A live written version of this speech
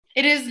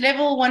It is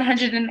level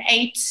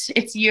 108.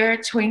 It's year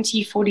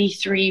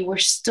 2043. We're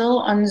still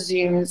on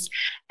Zooms.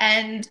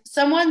 And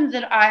someone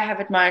that I have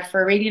admired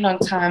for a really long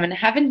time and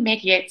haven't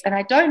met yet, and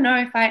I don't know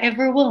if I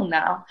ever will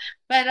now,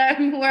 but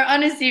we're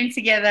on a Zoom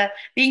together.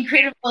 The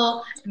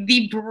incredible,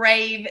 the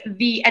brave,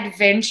 the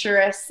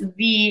adventurous,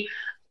 the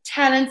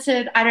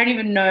talented. I don't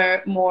even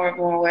know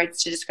more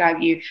words to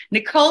describe you.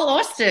 Nicole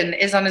Austin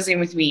is on a Zoom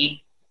with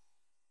me.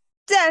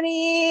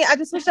 Danny, I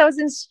just wish I was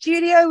in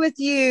studio with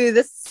you.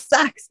 This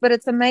sucks, but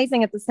it's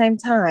amazing at the same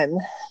time.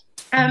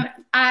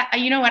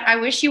 You know what? I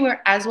wish you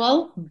were as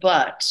well,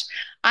 but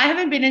I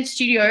haven't been in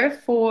studio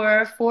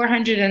for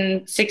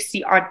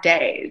 460 odd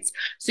days.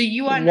 So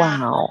you are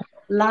now Wow.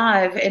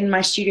 live in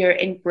my studio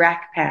in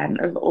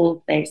Brackpan, of all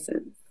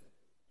places.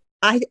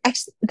 I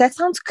actually, that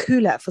sounds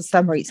cooler for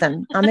some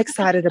reason. I'm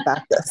excited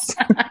about this.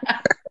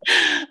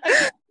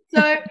 Okay,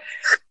 so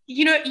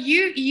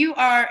you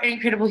are an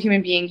incredible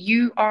human being.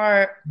 You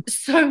are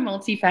so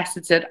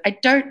multifaceted. I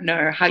don't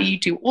know how you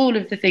do all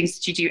of the things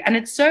that you do, and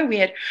it's so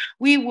weird.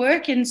 We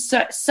work in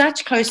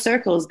such close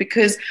circles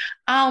because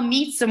I'll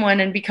meet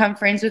someone and become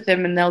friends with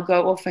them, and they'll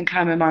go off and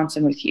climb a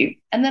mountain with you,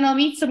 and then I'll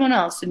meet someone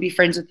else and be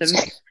friends with them,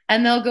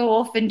 and they'll go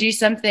off and do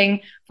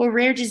something for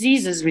rare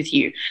diseases with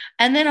you,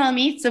 and then I'll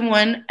meet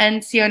someone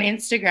and see on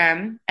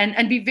Instagram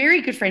and be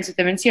very good friends with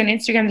them and see on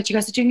Instagram that you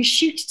guys are doing a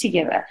shoot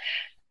together.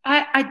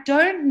 I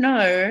don't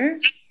know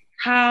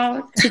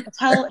how to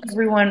tell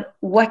everyone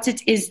what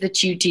it is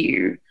that you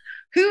do.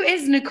 Who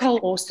is Nicole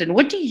Austin?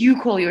 What do you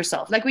call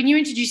yourself? Like when you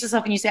introduce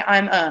yourself and you say,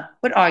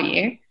 what are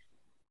you?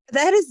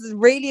 That is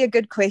really a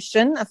good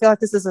question. I feel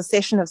like this is a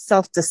session of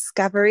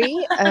self-discovery.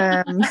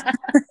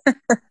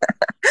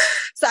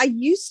 So I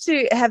used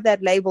to have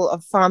that label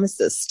of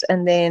pharmacist,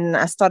 and then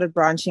I started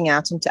branching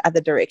out into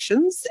other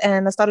directions,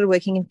 and I started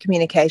working in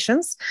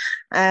communications.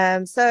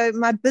 So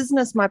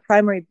my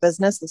primary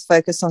business is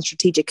focused on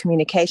strategic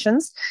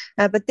communications,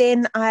 but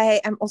then I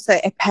am also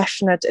a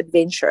passionate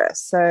adventurer.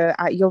 So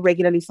you'll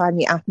regularly find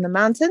me out in the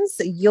mountains.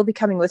 You'll be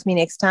coming with me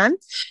next time.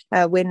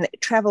 When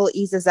travel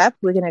eases up,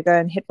 we're going to go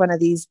and hit one of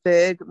these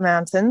Berg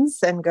Mountains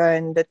and go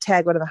and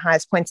tag one of the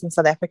highest points in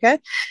South Africa.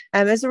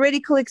 It's a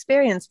really cool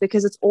experience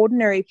because it's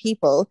ordinary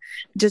people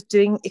just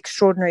doing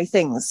extraordinary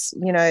things.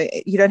 You know,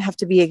 you don't have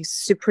to be a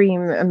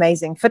supreme,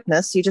 amazing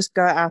fitness. You just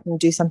go out and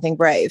do something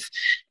brave.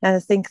 And I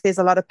think there's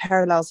a lot of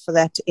parallels for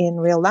that in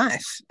real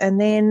life. And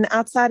then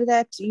outside of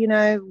that, you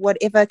know,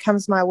 whatever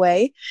comes my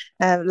way,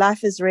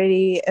 life is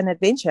really an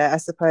adventure, I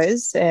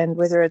suppose. And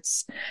whether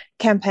it's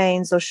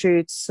campaigns or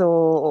shoots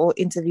or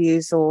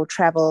interviews or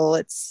travel,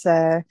 it's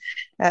or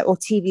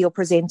TV or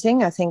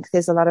presenting, I think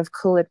there's a lot of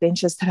cool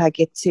adventures that I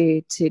get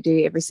to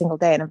do every single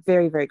day. And I'm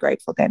very, very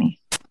grateful, Danny.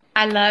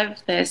 I love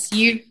this.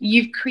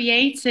 You've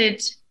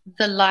created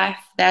the life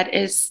that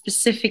is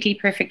specifically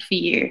perfect for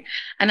you.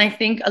 And I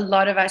think a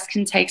lot of us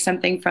can take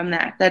something from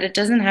that, that it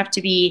doesn't have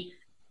to be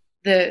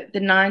the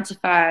 9 to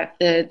 5,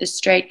 the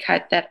straight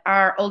cut that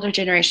our older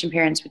generation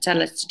parents would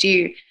tell us to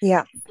do.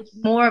 Yeah. It's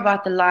more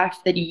about the life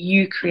that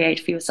you create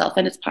for yourself,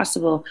 and it's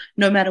possible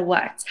no matter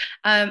what.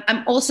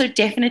 I'm also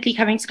definitely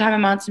coming to climb a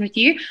mountain with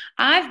you.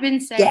 I've been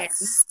saying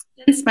Yes.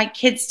 since my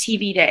kids'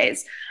 TV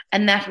days,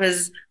 and that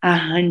was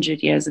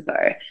 100 years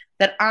ago,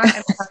 that I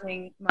am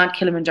climbing Mount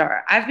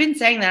Kilimanjaro. I've been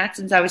saying that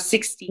since I was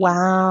 16.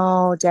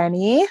 Wow,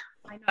 Danny.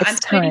 I know. I'm It's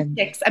time.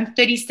 36. I'm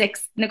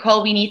 36.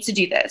 Nicole, we need to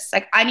do this.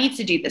 Like, I need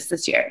to do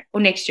this year or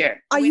next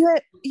year. Are you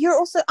you're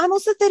also I'm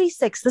also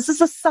 36. This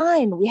is a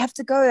sign. We have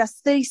to go as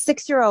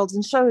 36-year-olds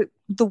and show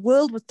the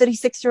world what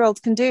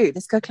 36-year-olds can do.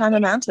 Let's go climb a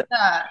mountain.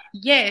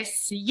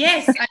 Yes,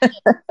 yes.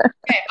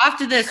 Okay,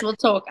 after this, we'll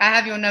talk. I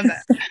have your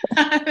number.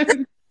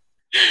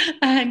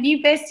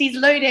 New besties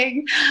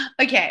loading.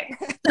 Okay,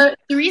 so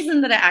the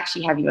reason that I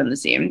actually have you on the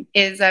Zoom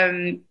is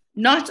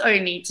not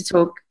only to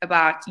talk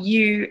about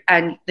you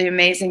and the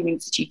amazing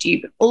things that you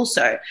do, but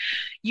also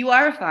you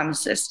are a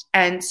pharmacist,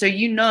 and so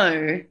you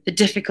know the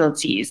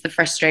difficulties, the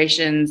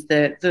frustrations,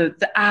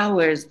 the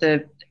hours,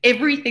 the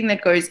everything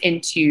that goes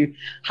into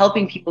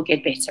helping people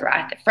get better,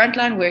 right? The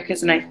frontline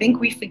workers, and I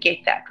think we forget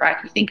that, right?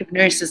 We think of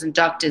nurses and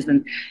doctors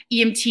and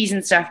EMTs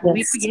and stuff, but we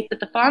Yes. forget that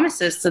the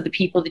pharmacists are the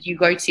people that you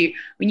go to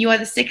when you are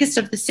the sickest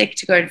of the sick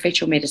to go and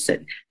fetch your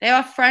medicine. They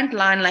are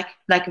frontline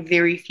like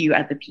very few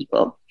other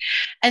people.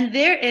 And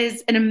there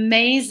is an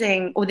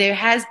amazing, or there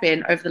has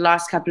been over the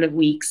last couple of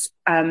weeks,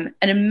 an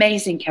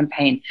amazing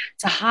campaign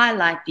to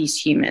highlight these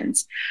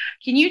humans.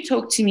 Can you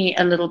talk to me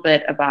a little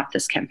bit about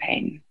this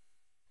campaign?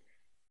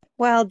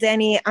 Well,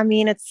 Danny, I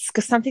mean, it's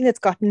something that's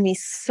gotten me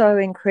so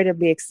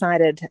incredibly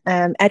excited.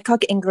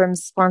 Adcock Ingram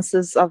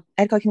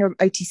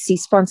OTC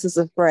sponsors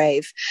of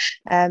Brave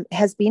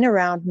has been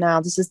around now.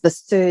 This is the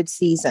third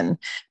season,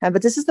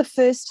 but this is the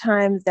first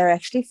time they're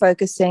actually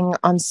focusing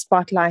on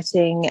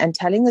spotlighting and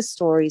telling the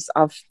stories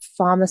of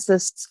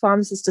pharmacists,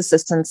 pharmacist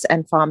assistants,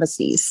 and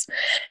pharmacies.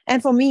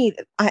 And for me,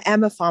 I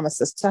am a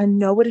pharmacist, so I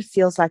know what it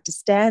feels like to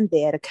stand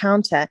there at a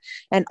counter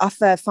and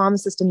offer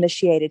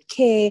pharmacist-initiated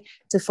care,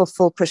 to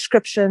fulfill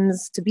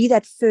prescriptions, to be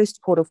that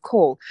first port of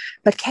call.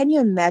 But can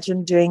you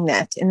imagine doing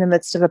that in the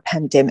midst of a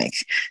pandemic?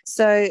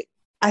 So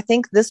I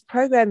think this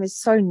program is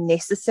so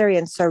necessary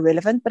and so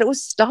relevant, but it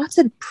was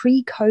started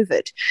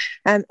pre-COVID.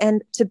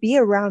 And to be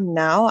around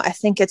now, I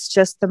think it's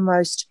just the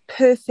most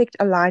perfect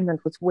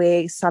alignment with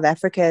where South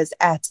Africa is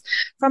at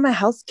from a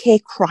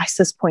healthcare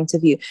crisis point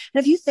of view.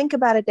 And if you think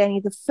about it,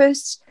 Danny,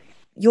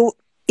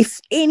 if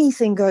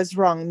anything goes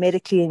wrong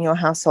medically in your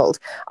household,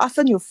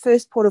 often your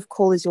first port of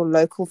call is your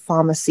local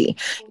pharmacy,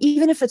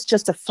 even if it's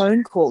just a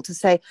phone call to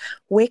say,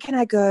 where can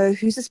I go?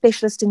 Who's a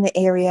specialist in the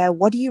area?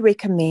 What do you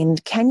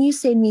recommend? Can you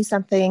send me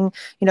something?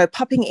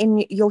 Popping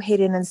in your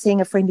head in and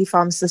seeing a friendly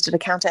pharmacist at a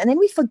counter. And then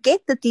we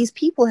forget that these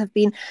people have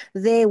been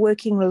there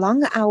working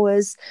long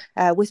hours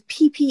with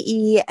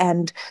PPE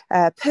and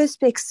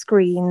perspex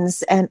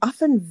screens and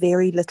often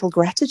very little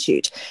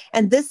gratitude.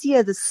 And this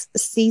year, this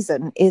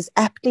season is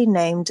aptly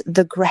named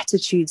the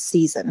Gratitude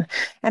Season.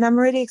 And I'm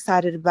really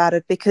excited about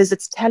it because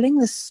it's telling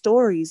the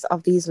stories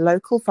of these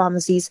local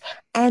pharmacies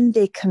and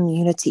their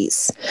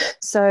communities.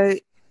 So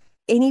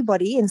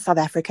anybody in South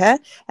Africa,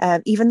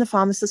 even the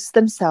pharmacists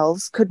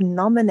themselves, could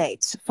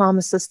nominate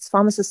pharmacists,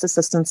 pharmacist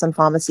assistants, and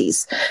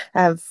pharmacies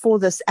for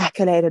this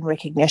accolade and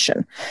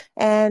recognition.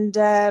 And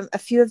a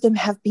few of them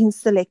have been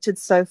selected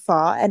so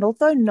far. And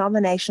although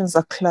nominations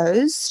are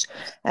closed,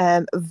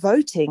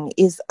 voting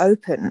is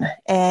open.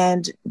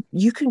 And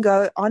you can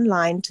go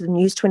online to the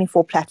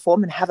News24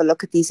 platform and have a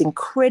look at these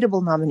incredible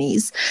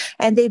nominees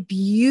and their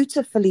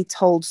beautifully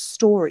told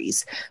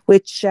stories,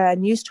 which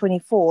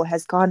News24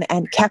 has gone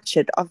and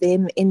captured of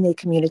them in their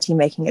community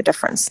making a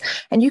difference.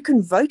 And you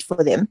can vote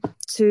for them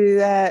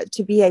to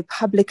be a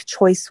public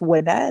choice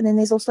winner. And then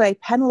there's also a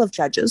panel of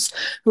judges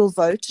who will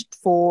vote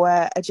for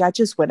a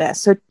judge's winner.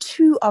 So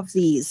 2 of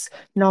these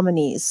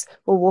nominees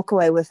will walk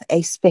away with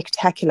a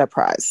spectacular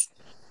prize.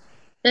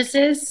 This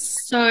is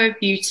so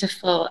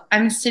beautiful.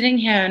 I'm sitting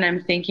here and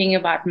I'm thinking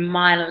about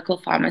my local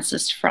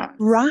pharmacist from.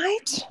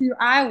 Right. Who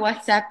I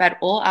WhatsApp at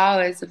all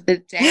hours of the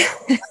day.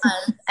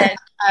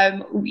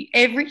 And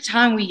every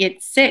time we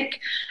get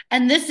sick,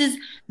 and this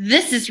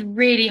is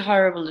really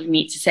horrible of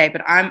me to say,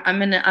 but I'm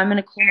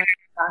gonna call myself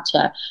out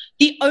here.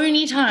 The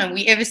only time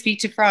we ever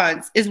speak to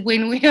France is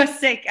when we are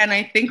sick, and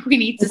I think we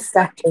need to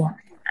exactly start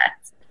that.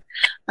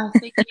 I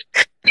think we need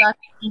to start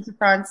speaking to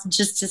France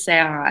just to say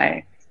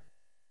hi.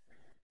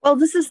 Well,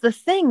 this is the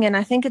thing, and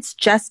I think it's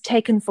just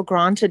taken for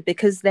granted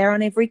because they're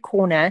on every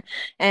corner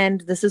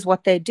and this is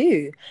what they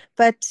do.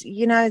 But,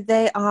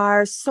 they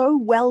are so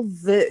well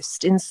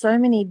versed in so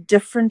many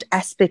different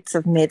aspects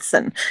of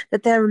medicine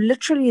that they're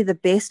literally the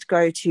best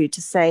go-to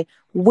to say,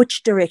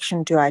 which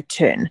direction do I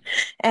turn?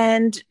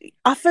 And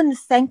often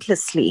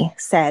thanklessly,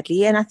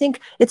 sadly, and I think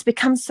it's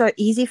become so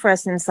easy for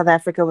us in South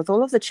Africa with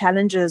all of the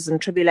challenges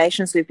and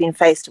tribulations we've been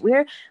faced.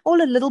 We're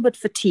all a little bit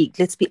fatigued,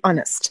 let's be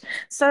honest.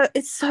 So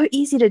it's so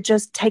easy to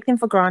just take them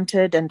for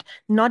granted and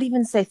not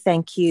even say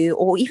thank you,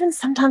 or even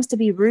sometimes to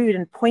be rude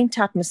and point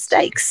out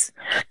mistakes.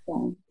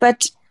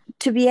 But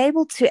to be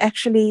able to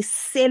actually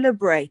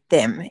celebrate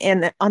them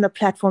on a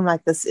platform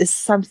like this is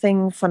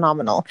something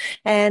phenomenal.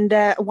 And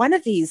one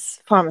of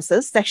these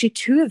pharmacists, actually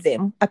 2 of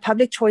them, a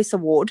public choice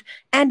award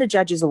and a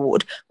judge's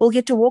award, will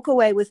get to walk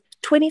away with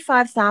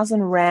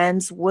 25,000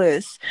 rands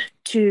worth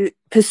to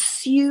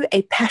pursue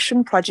a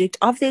passion project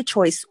of their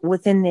choice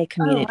within their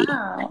community.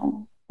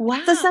 Oh,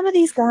 wow. So some of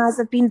these guys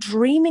have been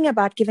dreaming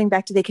about giving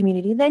back to their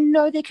community. They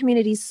know their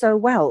communities so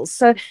well.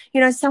 So,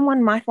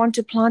 someone might want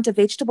to plant a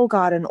vegetable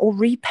garden or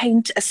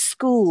repaint a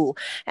school.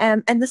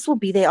 And this will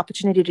be their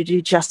opportunity to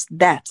do just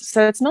that.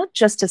 So it's not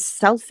just a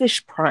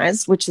selfish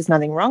prize, which there's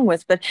nothing wrong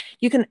with, but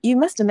you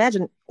must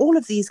imagine all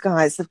of these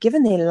guys have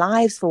given their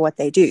lives for what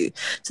they do.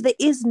 So there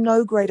is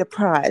no greater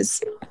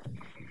prize.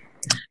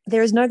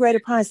 There is no greater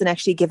prize than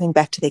actually giving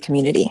back to their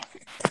community.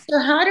 So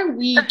how do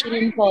we get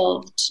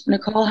involved,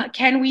 Nicole?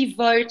 Can we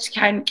vote?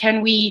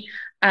 Can we,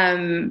 I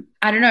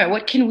don't know,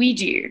 what can we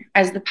do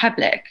as the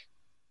public?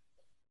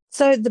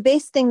 So the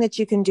best thing that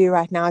you can do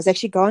right now is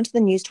actually go onto the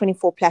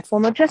News24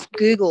 platform or just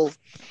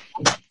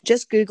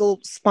Google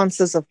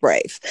sponsors of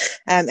Brave.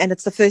 And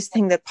it's the first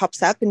thing that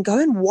pops up, and go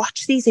and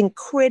watch these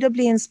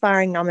incredibly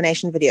inspiring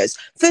nomination videos.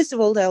 First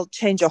of all, they'll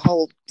change your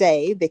whole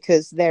day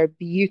because they're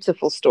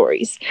beautiful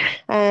stories.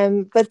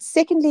 But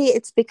secondly,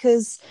 it's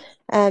because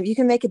you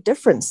can make a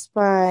difference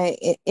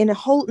in a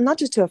whole, not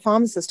just to a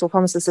pharmacist or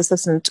pharmacist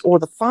assistant or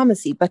the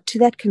pharmacy, but to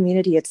that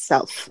community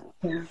itself.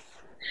 Yeah.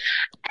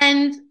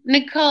 And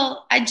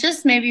Nicole, I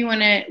just maybe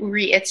want to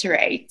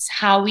reiterate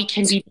how we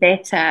can be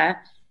better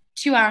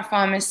to our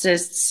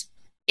pharmacists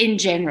in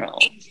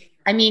general.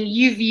 I mean,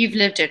 you've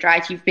lived it,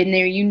 right? You've been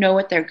there. You know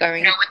what they're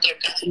going through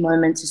at the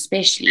moment,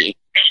 especially.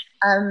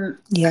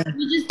 Yeah. Can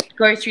we just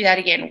go through that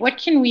again? What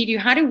can we do?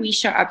 How do we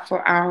show up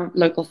for our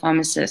local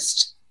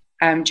pharmacist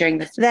during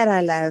this? That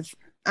I love.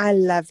 I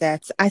love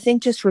that. I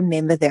think just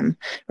remember them.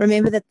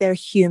 Remember that they're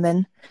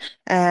human.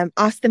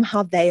 Ask them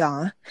how they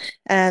are.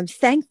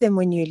 Thank them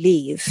when you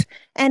leave.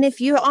 And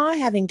if you are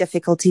having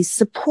difficulties,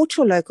 support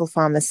your local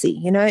pharmacy.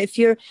 If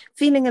you're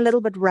feeling a little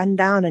bit run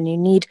down and you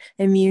need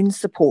immune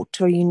support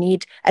or you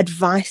need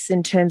advice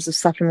in terms of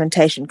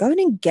supplementation, go and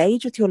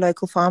engage with your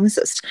local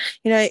pharmacist.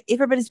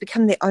 Everybody's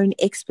become their own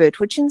expert,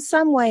 which in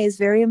some way is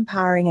very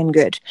empowering and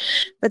good.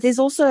 But there's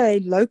also a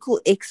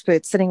local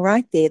expert sitting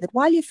right there that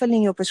while you're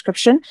filling your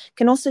prescription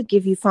can also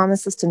give you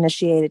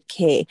pharmacist-initiated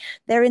care.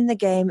 They're in the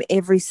game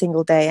every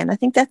single day. And I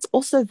think that's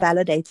also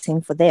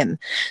validating for them.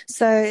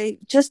 So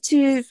just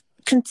to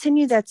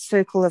continue that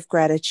circle of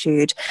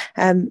gratitude,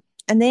 and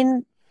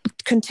then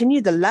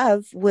continue the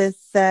love with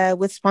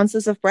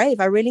sponsors of Brave.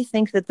 I really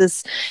think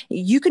that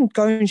you can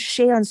go and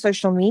share on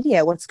social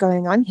media what's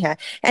going on here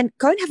and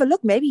go and have a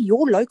look. Maybe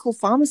your local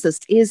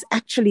pharmacist is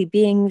actually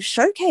being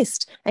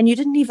showcased and you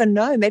didn't even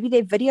know. Maybe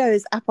their video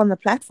is up on the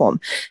platform.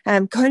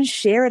 Go and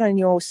share it on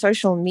your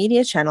social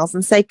media channels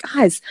and say,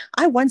 guys,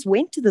 I once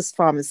went to this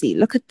pharmacy.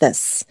 Look at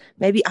this.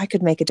 Maybe I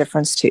could make a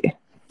difference too.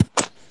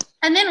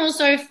 And then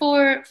also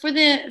for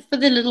the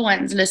little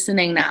ones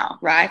listening now,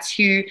 right,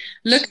 who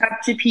look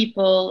up to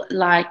people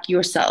like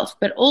yourself,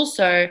 but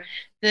also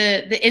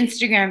the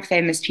Instagram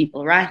famous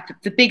people, right,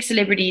 the big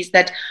celebrities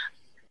that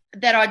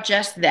are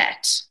just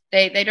that.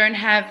 They don't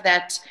have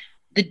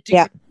the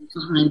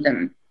behind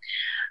them,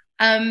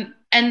 and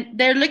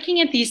they're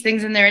looking at these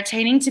things and they're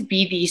attaining to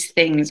be these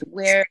things.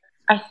 Where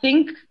I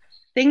think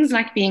things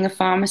like being a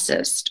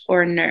pharmacist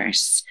or a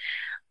nurse,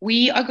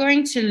 we are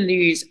going to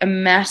lose a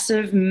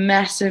massive,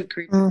 massive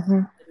group of people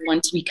that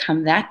want to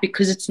become that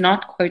because it's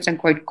not quote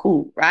unquote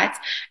cool, right?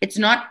 It's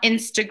not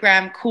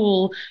Instagram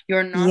cool.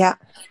 You're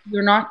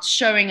not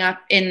showing up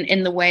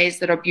in the ways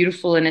that are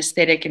beautiful and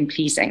aesthetic and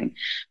pleasing.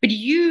 But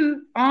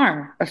you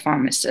are a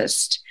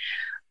pharmacist.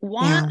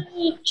 Why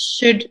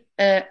should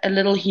a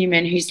little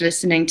human who's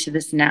listening to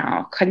this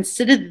now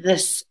consider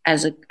this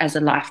as a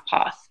life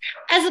path,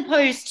 as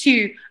opposed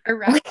to a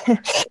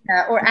rapper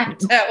or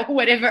actor or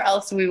whatever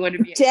else we want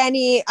to be?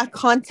 Danny, I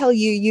can't tell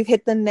you, you've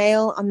hit the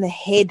nail on the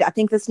head. I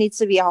think this needs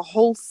to be a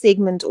whole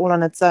segment all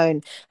on its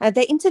own.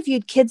 They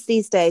interviewed kids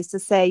these days to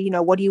say,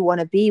 what do you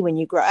want to be when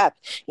you grow up?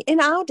 In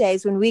our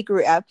days, when we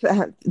grew up,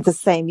 the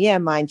same year,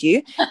 mind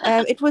you,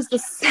 it was the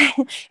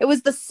same. It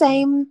was the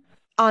same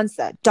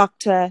answer: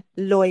 doctor,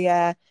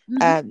 lawyer,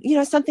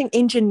 something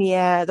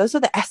engineer. Those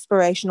are the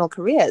aspirational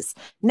careers.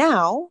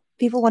 Now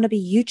people want to be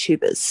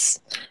YouTubers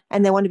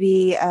and they want to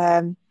be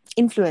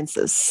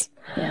influencers.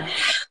 Yeah.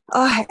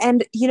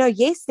 And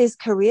yes, there's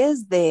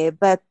careers there,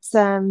 but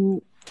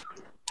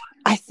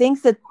I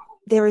think that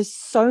there is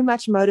so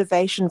much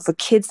motivation for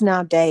kids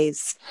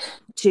nowadays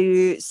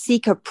to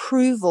seek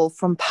approval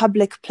from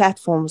public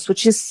platforms,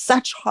 which is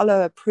such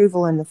hollow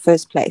approval in the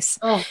first place.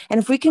 Oh. And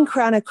if we can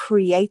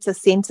create a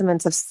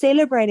sentiment of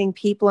celebrating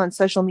people on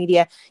social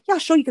media, yeah,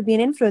 sure, you could be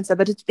an influencer,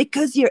 but it's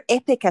because you're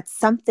epic at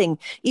something,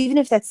 even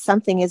if that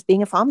something is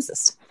being a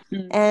pharmacist.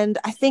 And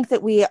I think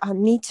that we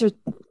need to,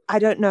 I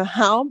don't know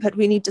how, but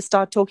we need to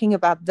start talking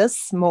about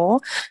this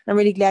more. I'm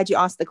really glad you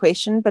asked the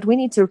question, but we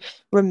need to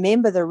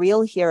remember the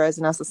real heroes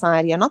in our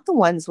society are not the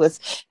ones with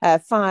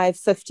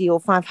 550 or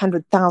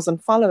 500,000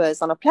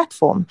 followers on a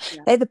platform.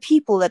 Yeah. They're the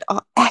people that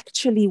are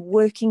actually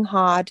working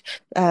hard,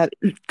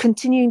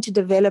 continuing to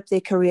develop their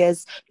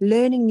careers,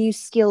 learning new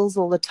skills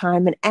all the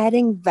time, and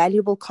adding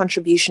valuable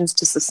contributions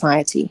to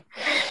society.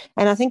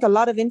 And I think a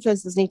lot of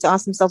influencers need to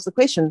ask themselves the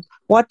question,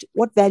 what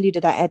value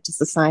did I add to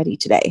society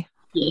today?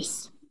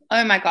 Yes.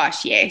 Oh my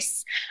gosh,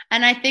 yes.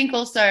 And I think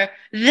also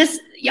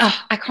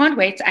I can't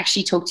wait to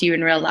actually talk to you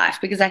in real life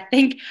because I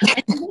think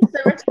there's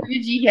so much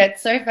energy here.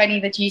 It's so funny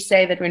that you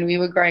say that when we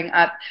were growing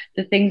up,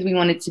 the things we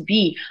wanted to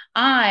be.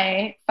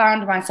 I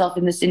found myself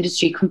in this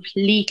industry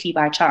completely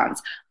by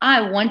chance.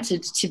 I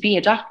wanted to be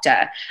a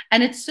doctor.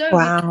 And it's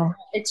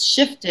it's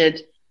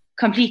shifted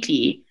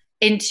completely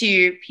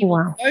into people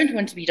who don't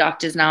want to be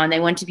doctors now and they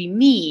want to be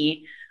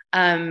me.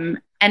 And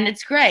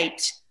it's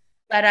great.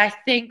 But I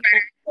think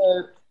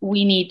also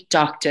we need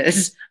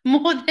doctors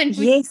more than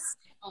we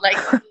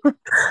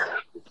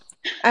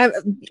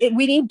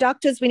we need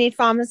doctors, we need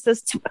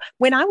pharmacists.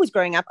 When I was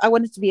growing up, I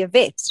wanted to be a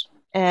vet.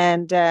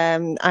 And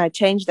I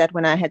changed that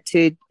when I had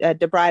to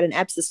debride an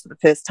abscess for the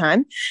first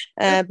time.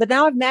 But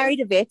now I've married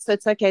a vet, so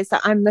it's okay. So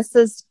I'm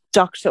Mrs.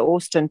 Dr.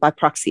 Austin by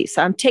proxy.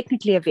 So I'm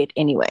technically a vet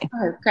anyway.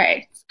 Oh,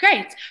 great.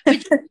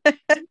 But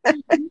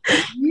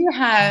you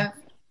have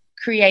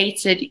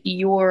created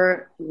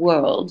your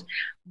world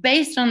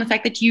based on the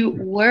fact that you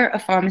were a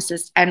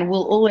pharmacist and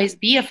will always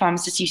be a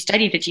pharmacist. You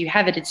studied it, you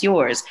have it, it's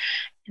yours.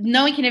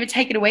 No one can ever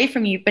take it away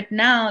from you. But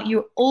now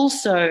you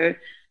also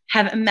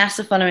have a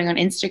massive following on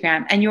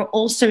Instagram and you're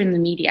also in the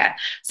media.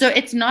 So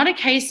it's not a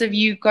case of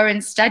you go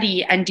and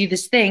study and do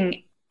this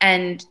thing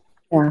and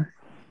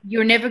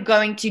you're never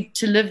going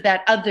to live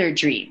that other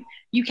dream.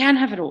 You can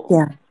have it all.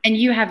 Yeah. And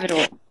you have it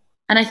all.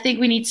 And I think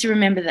we need to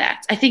remember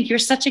that. I think you're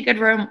such a good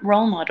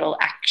role model,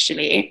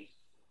 actually.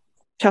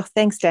 Oh,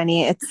 thanks,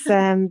 Danny. It's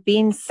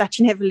been such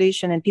an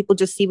evolution, and people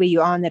just see where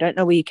you are and they don't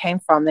know where you came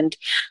from. And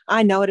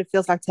I know what it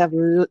feels like to have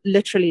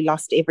literally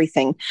lost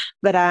everything.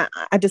 But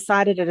I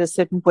decided at a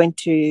certain point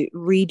to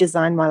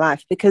redesign my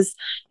life, because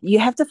you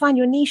have to find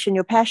your niche and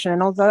your passion.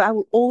 And although I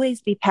will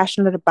always be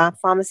passionate about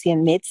pharmacy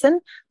and medicine,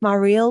 my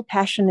real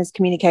passion is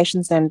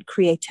communications and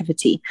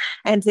creativity.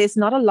 And there's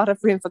not a lot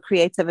of room for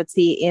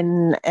creativity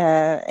in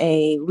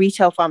a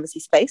retail pharmacy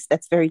space.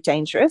 That's very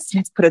dangerous.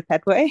 Let's put it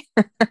that way.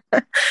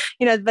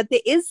 But there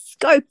is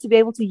scope to be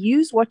able to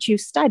use what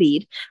you've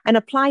studied and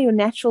apply your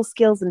natural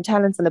skills and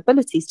talents and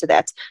abilities to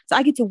that. So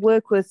I get to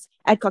work with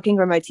Adcock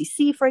Ingram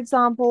OTC, for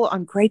example,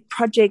 on great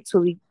projects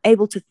where we're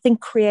able to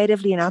think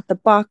creatively and out the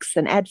box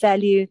and add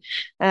value.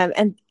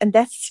 And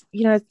that's,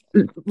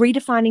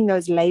 redefining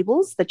those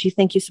labels that you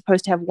think you're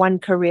supposed to have one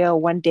career or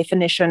one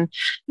definition.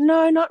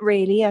 No, not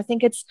really. I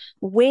think it's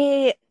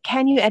where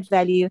can you add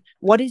value?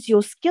 What is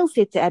your skill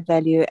set to add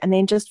value? And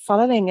then just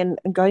following and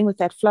going with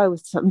that flow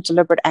with some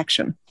deliberate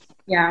action.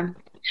 Yeah.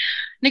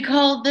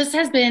 Nicole, this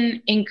has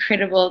been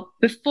incredible.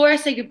 Before I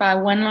say goodbye,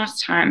 one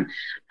last time,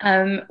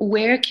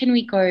 where can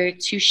we go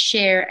to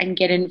share and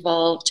get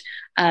involved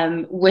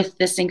with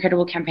this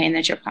incredible campaign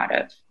that you're part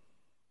of?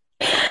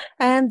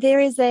 There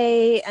is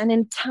an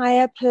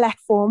entire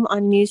platform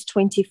on News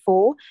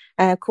 24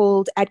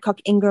 called Adcock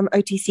Ingram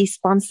OTC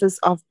Sponsors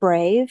of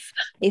Brave.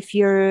 If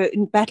you're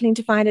battling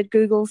to find it,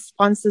 Google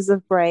Sponsors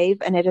of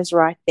Brave, and it is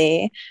right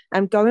there.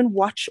 Go and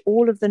watch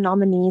all of the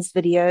nominees'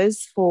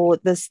 videos for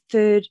this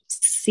third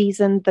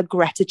season, the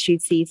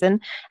gratitude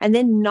season, and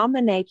then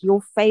nominate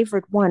your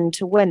favorite one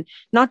to win.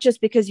 Not just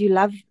because you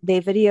love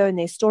their video and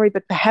their story,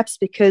 but perhaps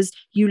because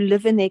you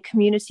live in their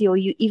community or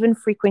you even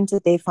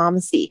frequented their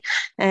pharmacy.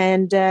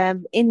 And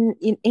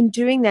in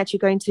doing that, you're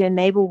going to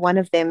enable one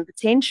of them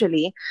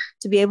potentially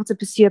to be able to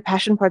pursue a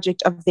passion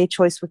project of their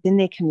choice within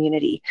their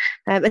community.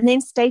 And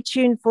then stay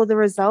tuned for the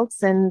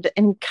results and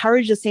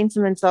encourage the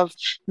sentiments of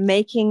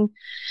making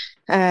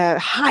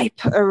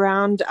hype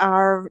around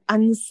our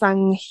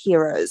unsung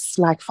heroes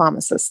like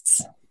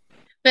pharmacists.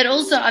 But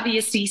also,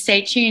 obviously,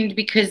 stay tuned,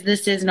 because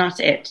this is not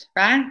it,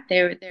 right?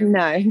 There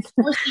no.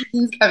 more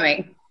seasons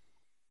coming.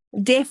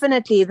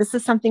 Definitely. This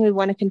is something we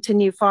want to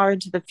continue far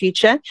into the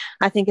future.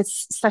 I think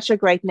it's such a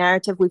great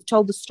narrative. We've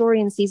told the story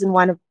in season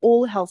 1 of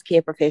all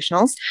healthcare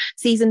professionals.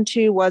 Season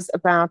 2 was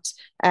about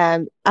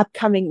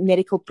upcoming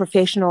medical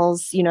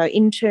professionals,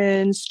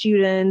 interns,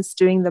 students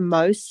doing the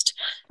most.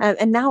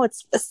 And now it's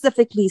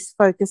specifically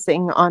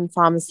focusing on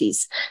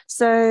pharmacies.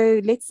 So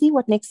let's see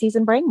what next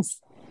season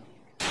brings.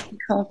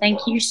 Nicole,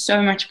 thank you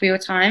so much for your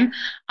time.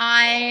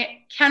 I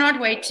cannot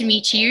wait to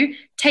meet you.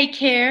 Take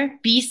care,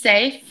 be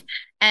safe,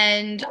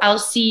 and I'll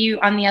see you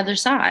on the other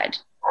side.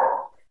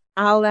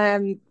 I'll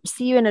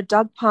see you in a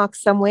dog park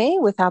somewhere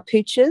with our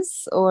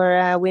pooches,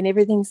 or when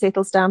everything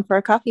settles down for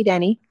a coffee,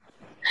 Danny.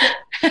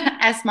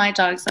 As my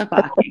dogs are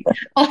barking.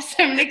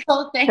 Awesome,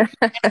 Nicole. Thank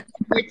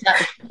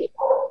you.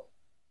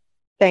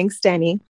 Thanks, Danny.